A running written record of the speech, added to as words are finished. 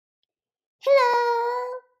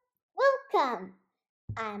welcome!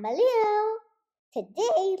 I'm Alio.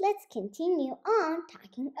 Today, let's continue on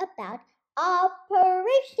talking about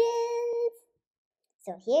operations.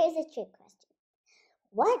 So here's a trick question.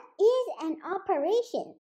 What is an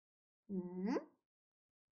operation?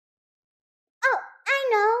 Oh, I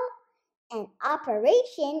know! An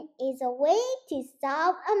operation is a way to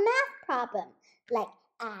solve a math problem like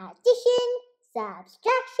addition,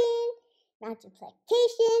 subtraction,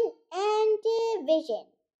 multiplication, and division.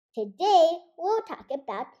 Today, we'll talk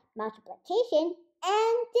about multiplication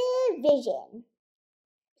and division.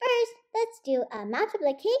 First, let's do a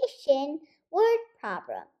multiplication word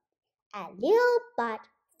problem. Alio bought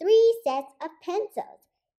 3 sets of pencils.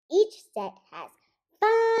 Each set has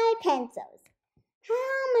 5 pencils.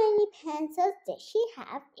 How many pencils does she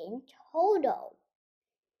have in total?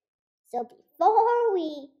 So before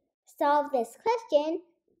we solve this question,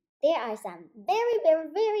 there are some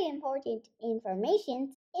very important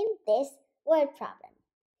information in this word problem.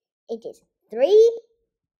 It is 3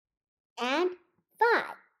 and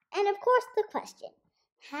 5. And of course the question,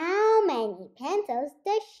 how many pencils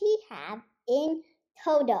does she have in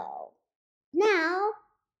total? Now,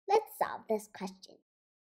 let's solve this question.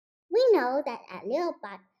 We know that Alio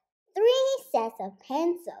bought 3 sets of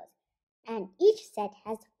pencils, and each set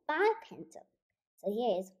has 5 pencils. So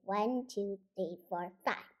here is 1, 2, 3, 4,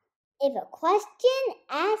 5. If a question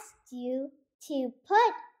asks you to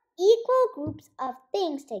put equal groups of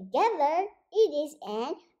things together, it is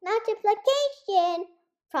an multiplication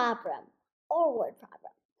problem or word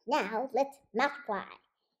problem. Now let's multiply.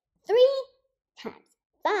 3 times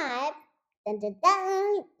 5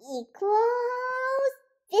 equals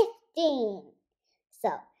 15.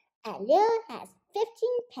 So Alio has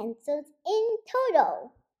 15 pencils in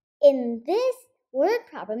total. In this word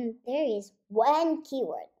problem, there is one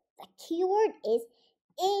keyword. The keyword is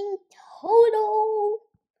in total.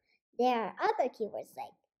 There are other keywords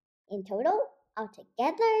like in total,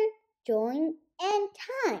 altogether, join, and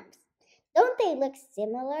times. Don't they look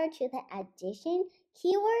similar to the addition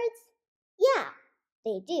keywords? Yeah,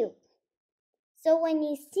 they do. So when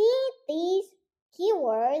you see these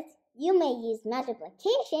keywords, you may use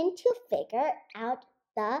multiplication to figure out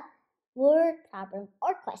the word problem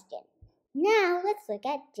or question. Now let's look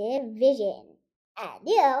at division.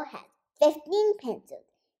 Alio has 15 pencils.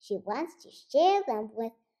 She wants to share them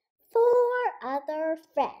with 4 other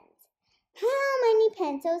friends. How many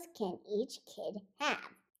pencils can each kid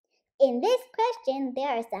have? In this question, there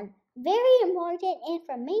are some very important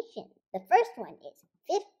information. The first one is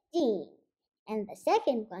 15, and the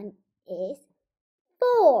second one is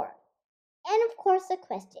 4. And of course the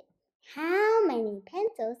question, how many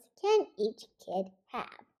pencils can each kid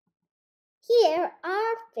have? Here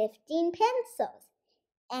are 15 pencils,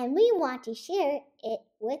 and we want to share it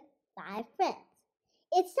with 5 friends.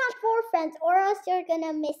 It's not 4 friends, or else you're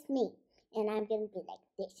gonna miss me, and I'm gonna be like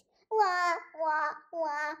this. Wah, wah,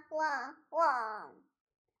 wah, wah, wah.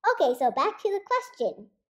 Okay, so back to the question.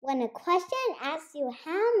 When a question asks you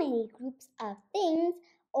how many groups of things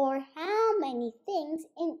or how many things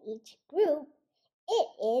in each group, it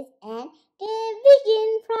is an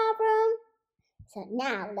division problem. So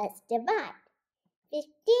now let's divide.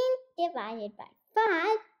 15 divided by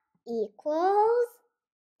 5 equals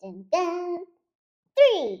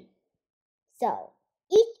 3. So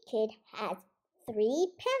each kid has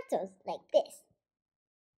 3 pencils like this.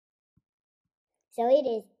 So it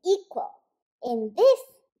is equal. In this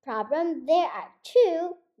problem, there are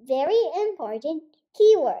 2 very important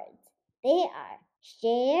keywords. They are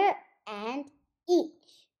share and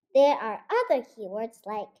each. There are other keywords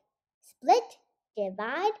like split,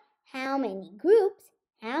 divide, how many groups,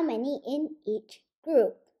 how many in each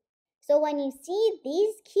group. So when you see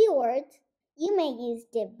these keywords, you may use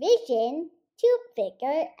division to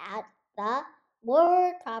figure out the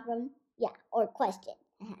word problem, or question.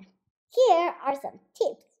 Here are some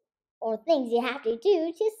tips or things you have to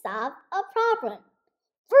do to solve a problem.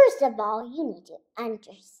 First of all, you need to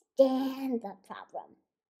understand the problem.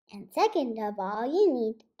 And second of all, you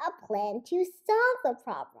need a plan to solve the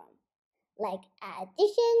problem, like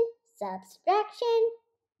addition, subtraction,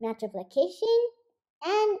 multiplication,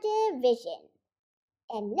 and division.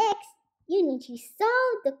 And next, you need to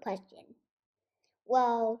solve the question.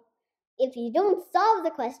 Well, if you don't solve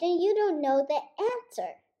the question, you don't know the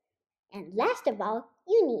answer. And last of all,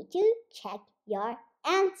 you need to check your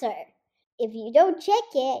answer. If you don't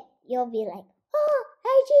check it, you'll be like, oh,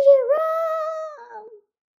 I did it wrong.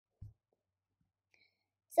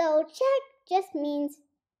 So check just means,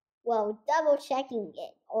 double checking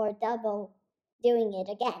it or double doing it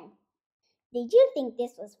again. Did you think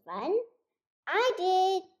this was fun? I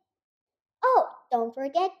did. Oh, don't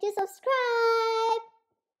forget to subscribe.